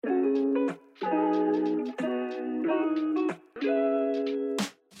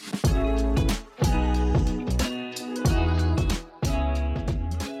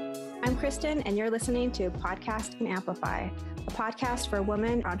Kristen, and you're listening to Podcast and Amplify, a podcast for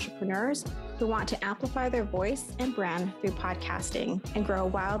women entrepreneurs who want to amplify their voice and brand through podcasting and grow a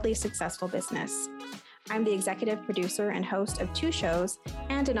wildly successful business. I'm the executive producer and host of 2 shows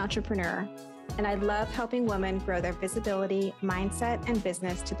and an entrepreneur, and I love helping women grow their visibility, mindset, and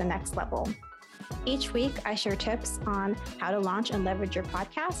business to the next level. Each week, I share tips on how to launch and leverage your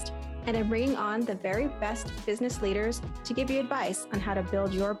podcast, and I'm bringing on the very best business leaders to give you advice on how to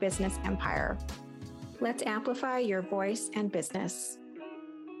build your business empire. Let's amplify your voice and business.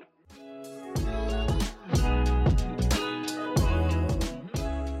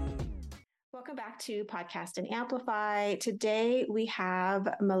 Welcome back to Podcast and Amplify. Today, we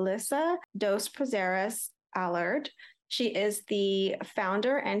have Melissa Dos Prazeres Allard. She is the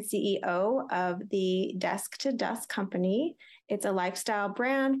founder and CEO of the Desk to Dusk company. It's a lifestyle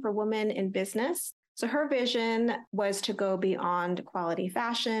brand for women in business. So her vision was to go beyond quality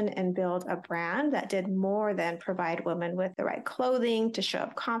fashion and build a brand that did more than provide women with the right clothing to show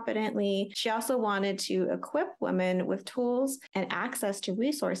up confidently. She also wanted to equip women with tools and access to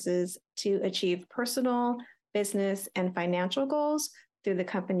resources to achieve personal, business, and financial goals through the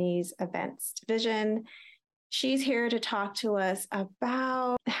company's events division. She's here to talk to us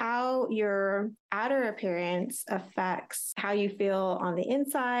about how your outer appearance affects how you feel on the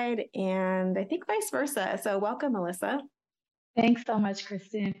inside, and I think vice versa. So welcome, Melissa. Thanks so much,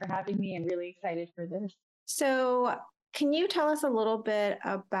 Kristen, for having me. I'm really excited for this. So can you tell us a little bit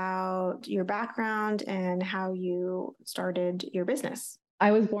about your background and how you started your business?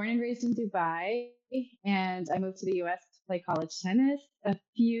 I was born and raised in Dubai, and I moved to the US to play college tennis a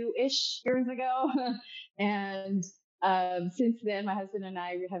few-ish years ago. And since then, my husband and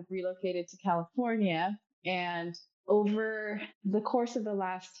I have relocated to California. And over the course of the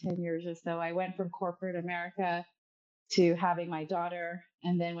last 10 years or so, I went from corporate America to having my daughter.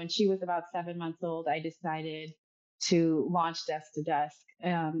 And then when she was about 7 months old, I decided to launch Desk to Dusk.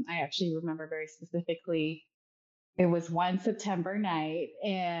 I actually remember very specifically, it was one September night,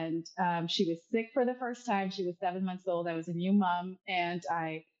 and she was sick for the first time. She was 7 months old. I was a new mom, and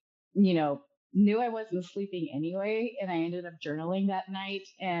I, knew I wasn't sleeping anyway. And I ended up journaling that night.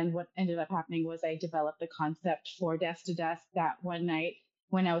 And what ended up happening was I developed a concept for Desk to Dusk that one night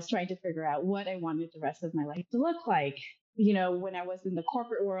when I was trying to figure out what I wanted the rest of my life to look like. When I was in the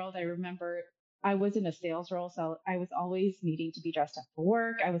corporate world, I remember I was in a sales role, so I was always needing to be dressed up for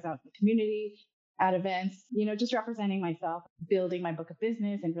work. I was out in the community at events, just representing myself, building my book of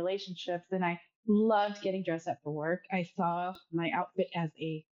business and relationships. And I loved getting dressed up for work. I saw my outfit as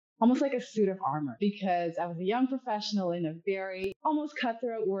almost like a suit of armor, because I was a young professional in a very almost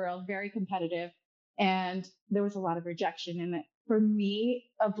cutthroat world, very competitive. And there was a lot of rejection in it. For me,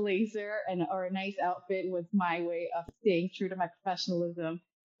 a blazer or a nice outfit was my way of staying true to my professionalism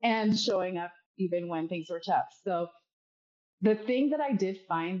and showing up even when things were tough. So the thing that I did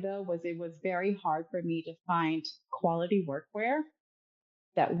find, though, was it was very hard for me to find quality workwear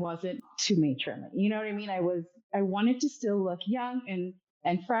that wasn't too matronly. You know what I mean? I wanted to still look young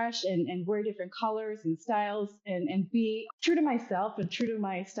and fresh and wear different colors and styles and be true to myself and true to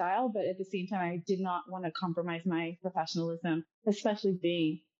my style. But at the same time, I did not want to compromise my professionalism, especially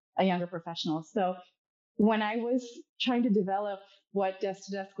being a younger professional. So when I was trying to develop what Desk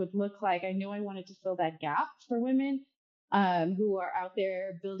to Dusk would look like, I knew I wanted to fill that gap for women who are out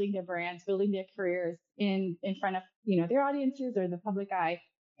there building their brands, building their careers in front of, their audiences or the public eye.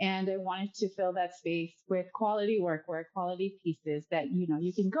 And I wanted to fill that space with quality workwear, quality pieces that,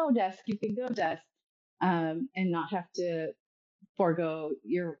 you can go desk, and not have to forego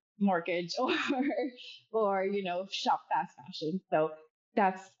your mortgage or shop fast fashion. So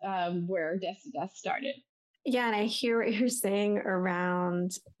that's where Desk to Dusk started. Yeah, and I hear what you're saying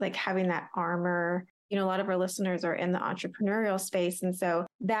around like having that armor. A lot of our listeners are in the entrepreneurial space. And so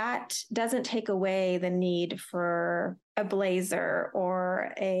that doesn't take away the need for a blazer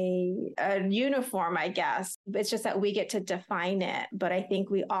or a uniform, I guess. It's just that we get to define it. But I think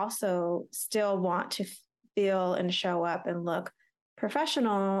we also still want to feel and show up and look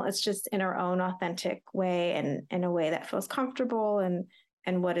professional. It's just in our own authentic way and in a way that feels comfortable.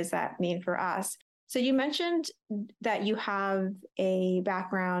 And what does that mean for us? So you mentioned that you have a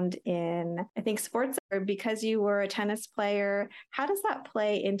background in, I think, sports, or because you were a tennis player. How does that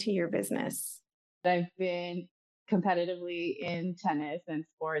play into your business? I've been competitively in tennis and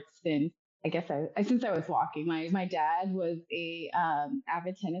sports since, I guess, since I was walking. My dad was a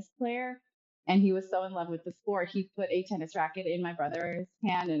avid tennis player, and he was so in love with the sport. He put a tennis racket in my brother's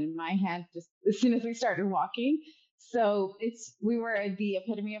hand and in my hand just as soon as we started walking. So we were the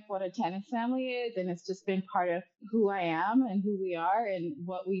epitome of what a tennis family is, and it's just been part of who I am and who we are and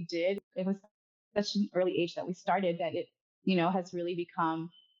what we did. It was such an early age that we started that it, has really become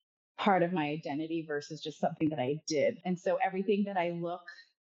part of my identity versus just something that I did. And so everything that I look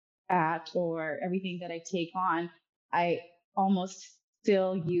at or everything that I take on, I almost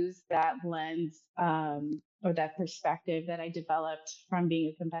still use that lens or that perspective that I developed from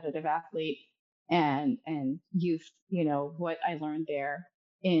being a competitive athlete and use, what I learned there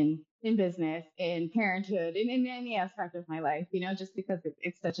in business, in parenthood, and in any aspect of my life, just because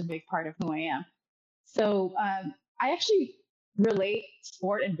it's such a big part of who I am. So I actually relate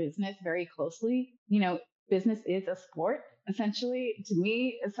sport and business very closely. Business is a sport, essentially, to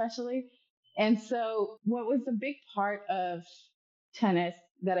me, especially. And so, what was a big part of tennis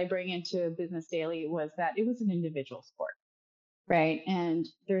that I bring into Business Daily was that it was an individual sport, right? And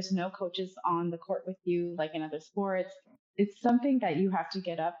there's no coaches on the court with you like in other sports. It's something that you have to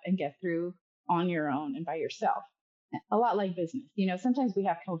get up and get through on your own and by yourself. A lot like business. Sometimes we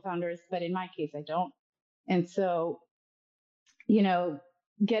have co founders, but in my case, I don't. And so, you know,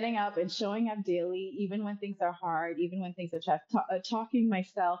 getting up and showing up daily, even when things are hard, even when things are tough, talking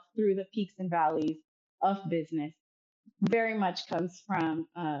myself through the peaks and valleys of business very much comes from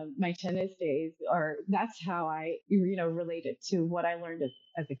my tennis days, or that's how I, related to what I learned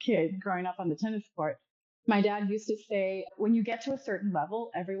as a kid growing up on the tennis court. My dad used to say, when you get to a certain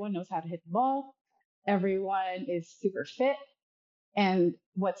level, everyone knows how to hit the ball, everyone is super fit, and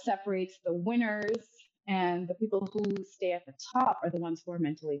what separates the winners and the people who stay at the top are the ones who are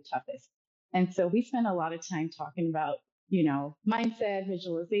mentally toughest. And so we spend a lot of time talking about, mindset,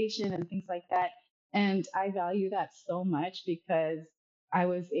 visualization, and things like that. And I value that so much because I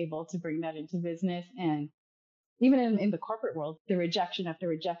was able to bring that into business. And even in the corporate world, the rejection after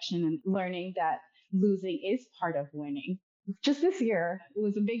rejection and learning that losing is part of winning. Just this year, it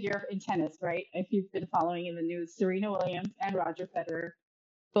was a big year in tennis, right? If you've been following in the news, Serena Williams and Roger Federer,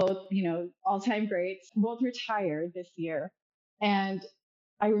 both, all-time greats, both retired this year. And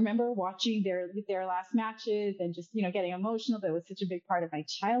I remember watching their last matches and just, getting emotional. That was such a big part of my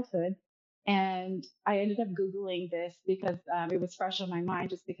childhood. And I ended up Googling this because it was fresh on my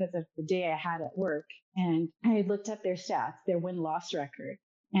mind just because of the day I had at work. And I had looked up their stats, their win-loss record.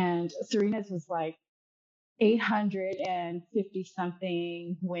 And Serena's was like 850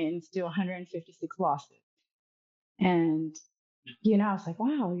 something wins to 156 losses. And, I was like,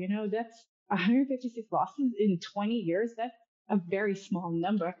 wow, that's 156 losses in 20 years. That's a very small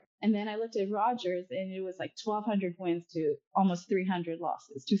number. And then I looked at Rogers and it was like 1,200 wins to almost 300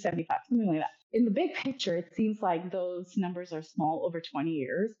 losses, 275, something like that. In the big picture, it seems like those numbers are small over 20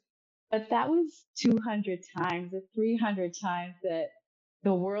 years, but that was 200 times, or 300 times that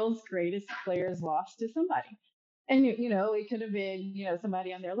the world's greatest players lost to somebody. And, it could have been,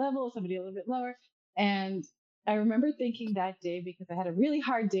 somebody on their level, somebody a little bit lower. And I remember thinking that day because I had a really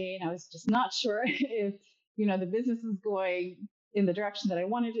hard day and I was just not sure if, the business was going in the direction that I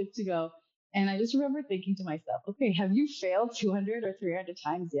wanted it to go. And I just remember thinking to myself, okay, have you failed 200 or 300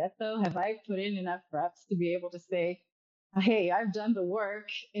 times yet, though? Have I put in enough reps to be able to say, hey, I've done the work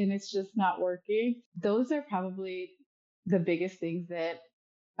and it's just not working? Those are probably the biggest things that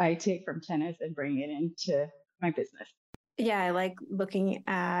I take from tennis and bring it into my business. Yeah, I like looking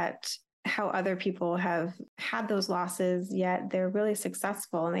at how other people have had those losses, yet they're really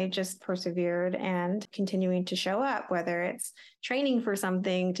successful and they just persevered and continuing to show up, whether it's training for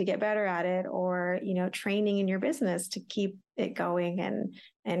something to get better at it or, training in your business to keep it going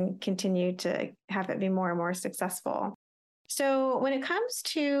and continue to have it be more and more successful. So when it comes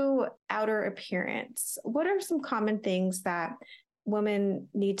to outer appearance, what are some common things that women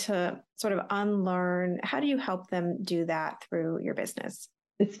need to sort of unlearn? How do you help them do that through your business?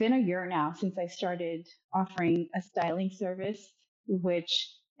 It's been a year now since I started offering a styling service, which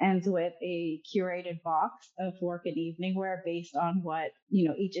ends with a curated box of work and evening wear based on what,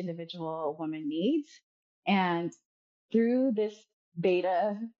 each individual woman needs. And through this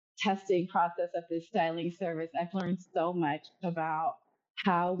beta testing process of this styling service, I've learned so much about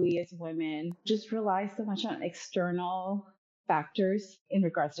how we as women just rely so much on external factors in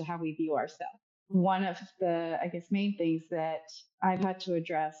regards to how we view ourselves. One of the, main things that I've had to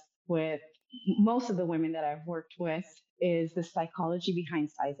address with most of the women that I've worked with is the psychology behind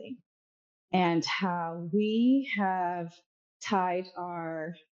sizing and how we have tied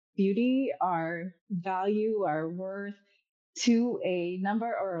our beauty, our value, our worth to a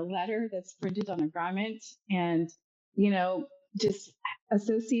number or a letter that's printed on a garment, and just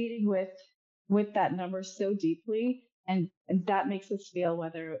associating with that number so deeply And that makes us feel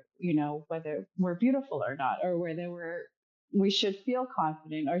whether we're beautiful or not, or whether we should feel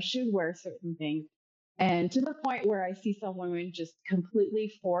confident or should wear certain things. And to the point where I see some women just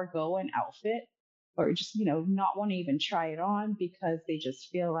completely forego an outfit or just, not want to even try it on because they just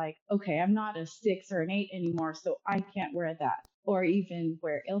feel like, okay, I'm not a 6 or an 8 anymore, so I can't wear that. Or even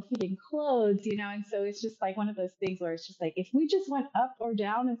wear ill-fitting clothes. And so it's just like one of those things where it's just like, if we just went up or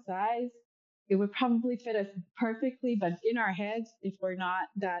down a size, it would probably fit us perfectly. But in our heads, if we're not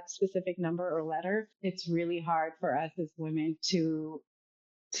that specific number or letter, it's really hard for us as women to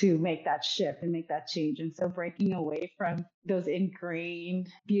make that shift and make that change. And so breaking away from those ingrained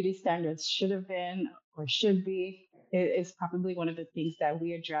beauty standards should have been or should be is probably one of the things that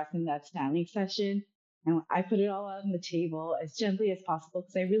we address in that styling session. And I put it all on the table as gently as possible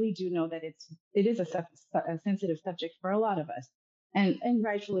because I really do know that it is a sensitive subject for a lot of us, and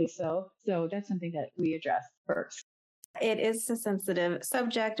rightfully so. So that's something that we address first. It is a sensitive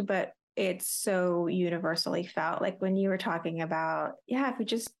subject, but it's so universally felt. Like when you were talking about, if we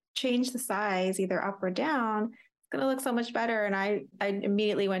just change the size either up or down, it's going to look so much better. And I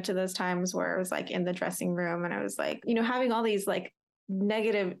immediately went to those times where I was like in the dressing room and I was like, having all these like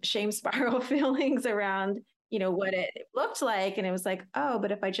negative shame spiral feelings around, what it looked like. And it was like, oh,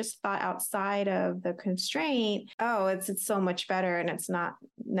 but if I just thought outside of the constraint, oh, it's so much better. And it's not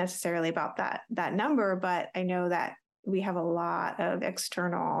necessarily about that number, but I know that we have a lot of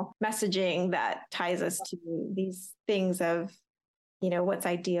external messaging that ties us to these things of, what's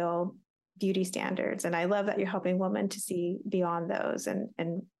ideal beauty standards. And I love that you're helping women to see beyond those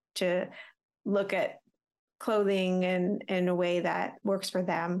and to look at clothing in a way that works for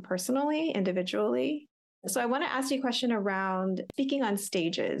them personally, individually. So I want to ask you a question around speaking on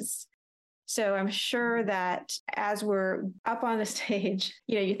stages. So I'm sure that as we're up on the stage,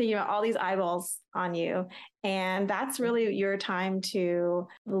 you're thinking about all these eyeballs on you, and that's really your time to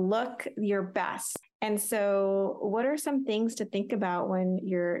look your best. And so what are some things to think about when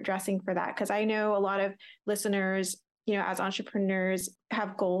you're dressing for that? Because I know a lot of listeners, as entrepreneurs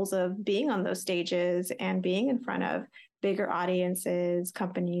have goals of being on those stages and being in front of bigger audiences,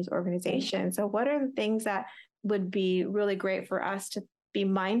 companies, organizations. So what are the things that would be really great for us to be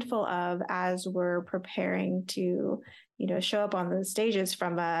mindful of as we're preparing to, show up on those stages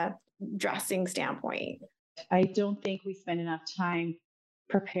from a dressing standpoint? I don't think we spend enough time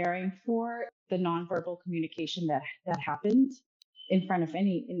preparing for the nonverbal communication that happens in front of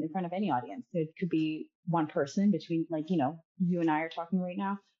any audience. It could be one person between, like, you and I are talking right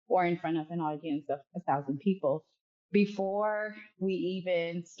now, or in front of an audience of 1,000 people. Before we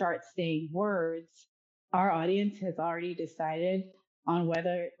even start saying words, our audience has already decided on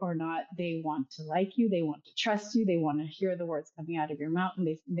whether or not they want to like you, they want to trust you, they want to hear the words coming out of your mouth, and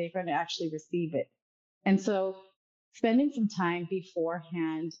they're going to actually receive it. And so spending some time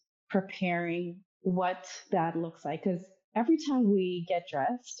beforehand preparing what that looks like, because every time we get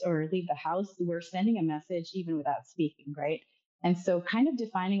dressed or leave the house, we're sending a message even without speaking, right? And so kind of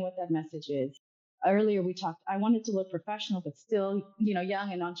defining what that message is. Earlier we talked, I wanted to look professional, but still,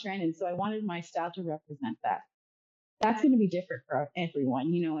 young and on trend. And so I wanted my style to represent that. That's going to be different for everyone.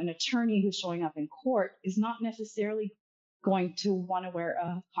 An attorney who's showing up in court is not necessarily going to want to wear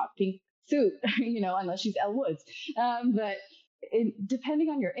a hot pink suit, unless she's Elle Woods. But depending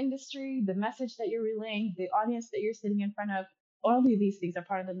on your industry, the message that you're relaying, the audience that you're sitting in front of, all of these things are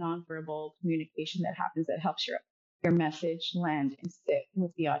part of the nonverbal communication that happens that helps your message land and sit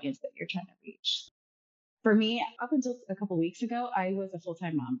with the audience that you're trying to reach. For me, up until a couple of weeks ago, I was a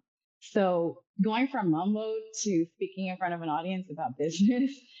full-time mom. So going from mom mode to speaking in front of an audience about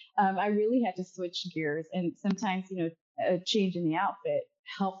business, I really had to switch gears. And sometimes, a change in the outfit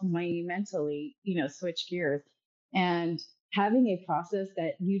helped me mentally, switch gears. And having a process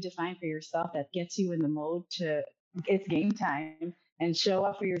that you define for yourself that gets you in the mode to, it's game time, and show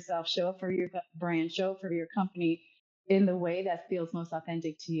up for yourself, show up for your brand, show up for your company in the way that feels most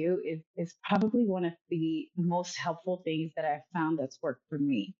authentic to you is probably one of the most helpful things that I've found that's worked for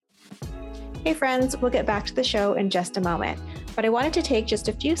me. Hey friends, we'll get back to the show in just a moment, but I wanted to take just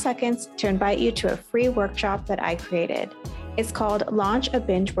a few seconds to invite you to a free workshop that I created. It's called Launch a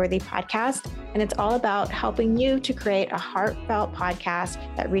Binge-Worthy Podcast, and it's all about helping you to create a heartfelt podcast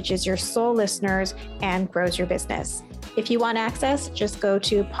that reaches your soul listeners and grows your business. If you want access, just go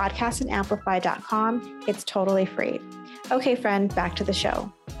to podcastandamplify.com. It's totally free. Okay, friend, back to the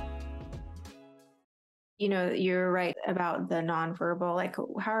show. You're right about the nonverbal, like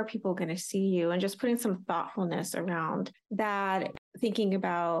how are people going to see you, and just putting some thoughtfulness around that, thinking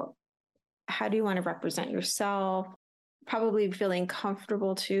about how do you want to represent yourself, probably feeling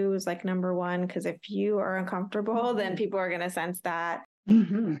comfortable too is like number one, because if you are uncomfortable, then people are going to sense that.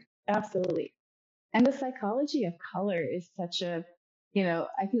 Mm-hmm. Absolutely. And the psychology of color is such a,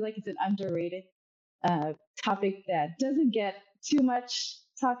 I feel like it's an underrated uh, topic that doesn't get too much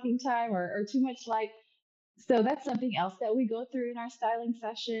talking time or too much light. So that's something else that we go through in our styling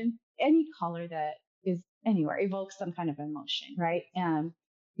session. Any color that is anywhere evokes some kind of emotion, right?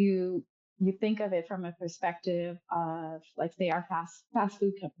 You you think of it from a perspective of, like, say, our fast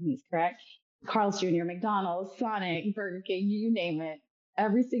food companies, correct? Carl's Jr., McDonald's, Sonic, Burger King, you name it.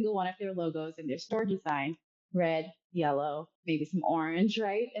 Every single one of their logos and their store design, red, yellow, maybe some orange,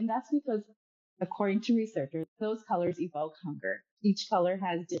 right? And that's because, according to researchers, those colors evoke hunger. Each color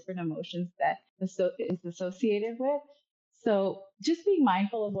has different emotions that is associated with. So just being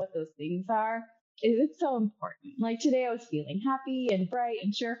mindful of what those things are it's so important. Like today, I was feeling happy and bright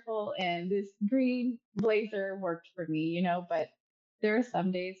and cheerful, and this green blazer worked for me, But there are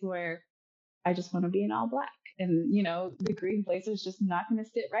some days where I just want to be in all black. And, the green blazer is just not going to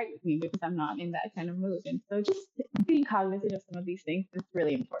sit right with me because I'm not in that kind of mood. And so just being cognizant of some of these things is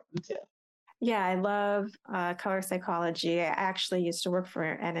really important too. Yeah, I love color psychology. I actually used to work for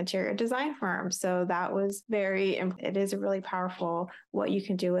an interior design firm. So that was it is really powerful what you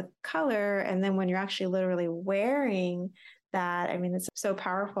can do with color. And then when you're actually literally wearing that, I mean, it's so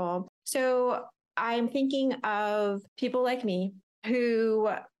powerful. So I'm thinking of people like me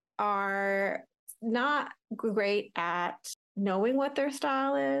who are not great at knowing what their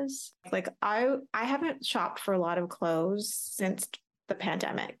style is. Like I haven't shopped for a lot of clothes since the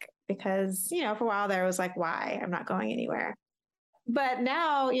pandemic because, for a while there I was like, why? I'm not going anywhere. But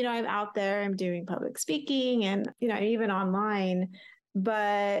now, I'm out there, I'm doing public speaking and, even online,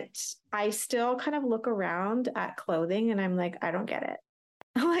 but I still kind of look around at clothing and I'm like, I don't get it.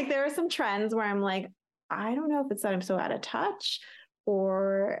 Like there are some trends where I'm like, I don't know if it's that I'm so out of touch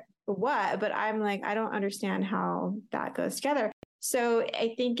or what, but I'm like, I don't understand how that goes together. So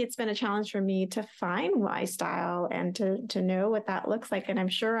I think it's been a challenge for me to find my style and to know what that looks like. And I'm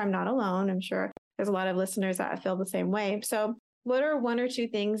sure I'm not alone. I'm sure there's a lot of listeners that feel the same way. So what are one or two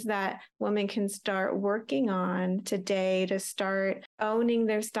things that women can start working on today to start owning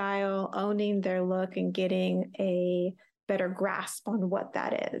their style, owning their look, and getting a better grasp on what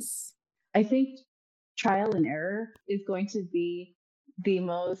that is? I think trial and error is going to be the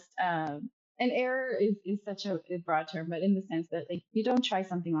most, and error is such a broad term, but in the sense that, like, you don't try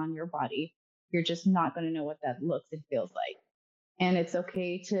something on your body, you're just not going to know what that looks and feels like. And it's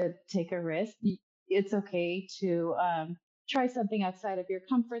okay to take a risk. It's okay to try something outside of your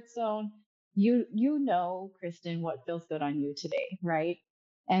comfort zone. You know, Kristen, what feels good on you today, right?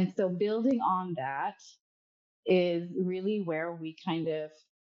 And so building on that is really where we kind of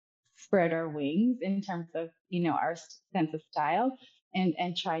spread our wings in terms of, our sense of style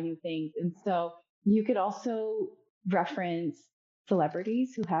and try new things. And so you could also reference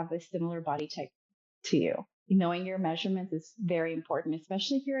celebrities who have a similar body type to you. Knowing your measurements is very important,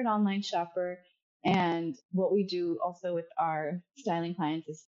 especially if you're an online shopper. And what we do also with our styling clients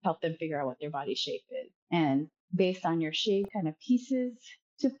is help them figure out what their body shape is. And based on your shape, kind of pieces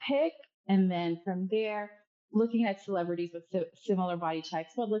to pick. And then from there, looking at celebrities with similar body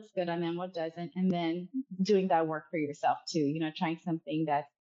types, what looks good on them, what doesn't, and then doing that work for yourself too. Trying something that's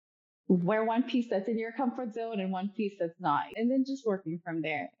wear one piece that's in your comfort zone and one piece that's not, and then just working from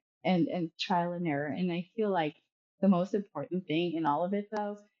there and trial and error. And I feel like the most important thing in all of it,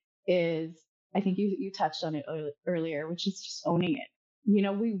 though, is I think you touched on it earlier, which is just owning it.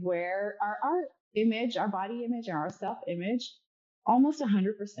 We wear our image, our body image, and our self image almost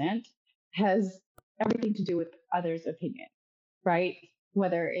 100% has everything to do with others' opinion, right?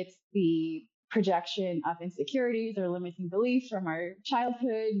 Whether it's the projection of insecurities or limiting beliefs from our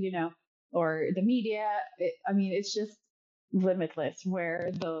childhood, or the media. It's just limitless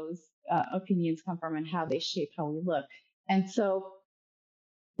where those opinions come from and how they shape how we look. And so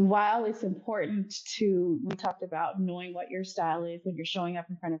while it's important we talked about knowing what your style is when you're showing up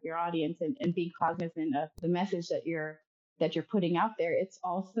in front of your audience and being cognizant of the message that you're putting out there, it's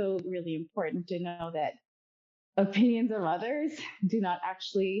also really important to know that opinions of others do not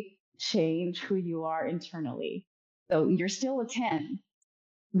actually change who you are internally. So you're still a 10,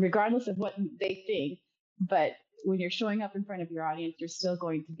 regardless of what they think. But when you're showing up in front of your audience, you're still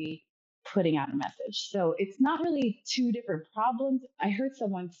going to be putting out a message. So it's not really two different problems. I heard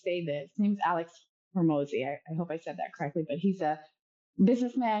someone say this. His name's Alex Hormozi. I hope I said that correctly, but he's a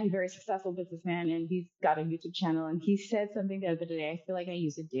businessman, very successful businessman, and he's got a YouTube channel. And he said something the other day. I feel like I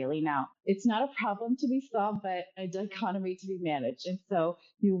use it daily now. It's not a problem to be solved, but a dichotomy to be managed. And so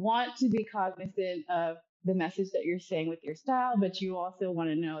you want to be cognizant of the message that you're saying with your style, but you also want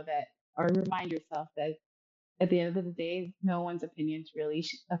to know that, or remind yourself that at the end of the day, no one's opinions really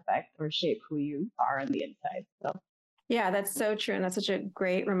affect or shape who you are on the inside. So, yeah, that's so true. And that's such a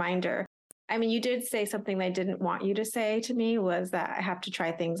great reminder. I mean, you did say something that I didn't want you to say to me was that I have to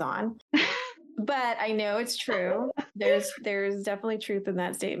try things on. But I know it's true. There's definitely truth in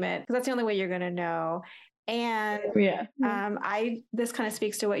that statement because that's the only way you're going to know. And this kind of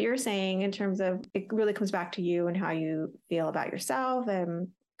speaks to what you're saying in terms of it really comes back to you and how you feel about yourself and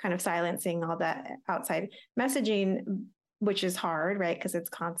kind of silencing all that outside messaging, which is hard, right? Because it's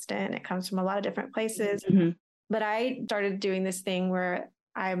constant. It comes from a lot of different places. Mm-hmm. But I started doing this thing where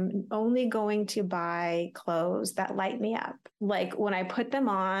I'm only going to buy clothes that light me up. Like when I put them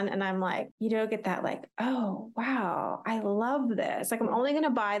on and I'm like, you don't get that like, oh, wow, I love this. Like I'm only going to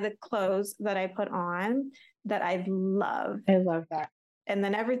buy the clothes that I put on that I love. I love that. And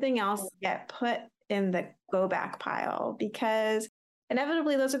then everything else get put in the go back pile because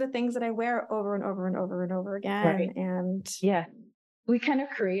inevitably those are the things that I wear over and over and over and over again. Right. And yeah, we kind of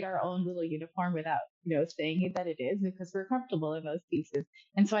create our own little uniform without, saying that it is because we're comfortable in those pieces.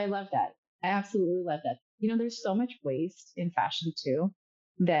 And so I love that. I absolutely love that. There's so much waste in fashion too,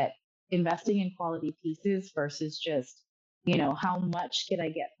 that investing in quality pieces versus just, how much can I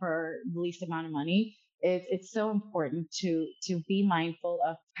get for the least amount of money? It's so important to be mindful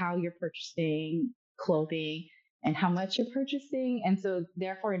of how you're purchasing clothing and how much you're purchasing. And so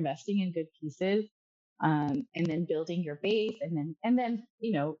therefore investing in good pieces, and then building your base and then,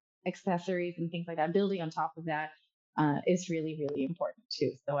 accessories and things like that, building on top of that, is really, really important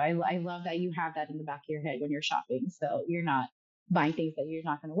too. So I love that you have that in the back of your head when you're shopping. So you're not buying things that you're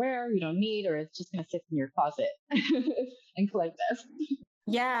not going to wear, you don't need, or it's just going to sit in your closet and collect dust.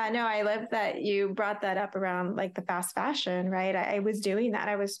 Yeah, no, I love that you brought that up around like the fast fashion, right? I was doing that.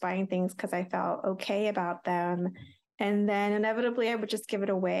 I was buying things because I felt okay about them. And then inevitably I would just give it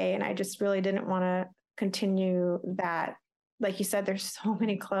away. And I just really didn't want to continue that. Like you said, there's so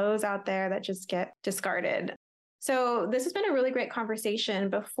many clothes out there that just get discarded. So this has been a really great conversation.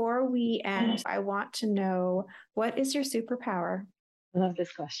 Before we end, I want to know, what is your superpower? I love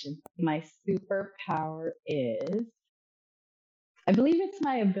this question. My superpower is, I believe it's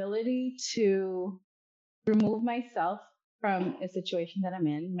my ability to remove myself from a situation that I'm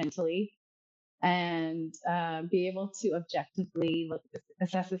in mentally and be able to objectively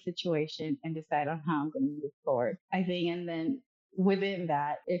assess the situation and decide on how I'm going to move forward. I think, and then within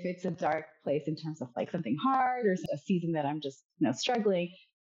that, if it's a dark place in terms of like something hard or a season that I'm just struggling,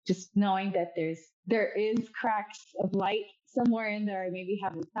 just knowing that there is cracks of light somewhere in there I maybe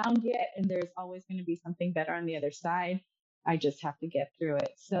haven't found yet, and there's always going to be something better on the other side. I just have to get through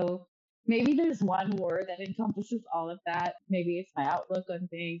it. So maybe there's one word that encompasses all of that. Maybe it's my outlook on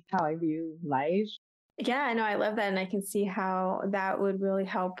things, how I view life. Yeah, I know. I love that. And I can see how that would really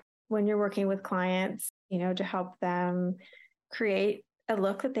help when you're working with clients, to help them create a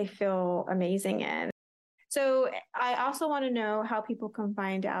look that they feel amazing in. So I also want to know how people can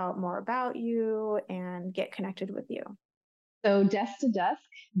find out more about you and get connected with you. So Desk to Dusk,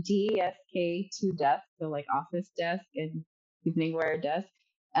 DESK to Dusk, so like office desk and evening wear desk.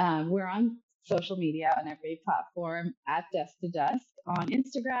 We're on social media on every platform at Desk to Dusk. On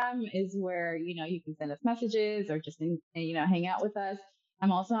Instagram is where, you can send us messages or just, hang out with us.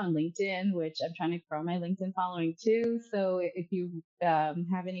 I'm also on LinkedIn, which I'm trying to grow my LinkedIn following too. So if you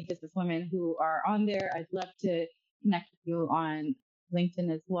have any businesswomen who are on there, I'd love to connect with you on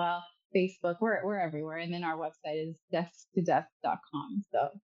LinkedIn as well. Facebook, we're everywhere. And then our website is desktodesk.com. So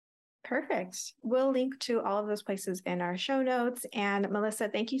perfect. We'll link to all of those places in our show notes. And Melissa,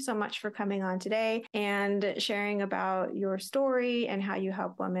 thank you so much for coming on today and sharing about your story and how you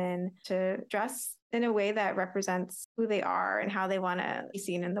help women to dress in a way that represents who they are and how they want to be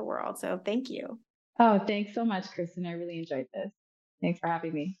seen in the world. So thank you. Oh, thanks so much, Kristen. I really enjoyed this. Thanks for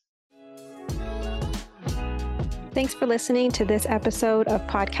having me. Thanks for listening to this episode of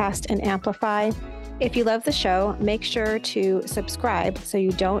Podcast and Amplify. If you love the show, make sure to subscribe so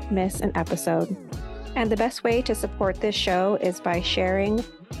you don't miss an episode. And the best way to support this show is by sharing,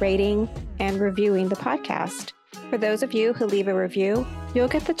 rating, and reviewing the podcast. For those of you who leave a review, you'll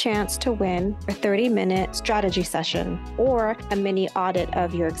get the chance to win a 30-minute strategy session or a mini audit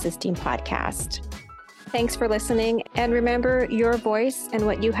of your existing podcast. Thanks for listening, and remember, your voice and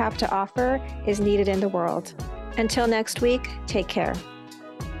what you have to offer is needed in the world. Until next week, take care.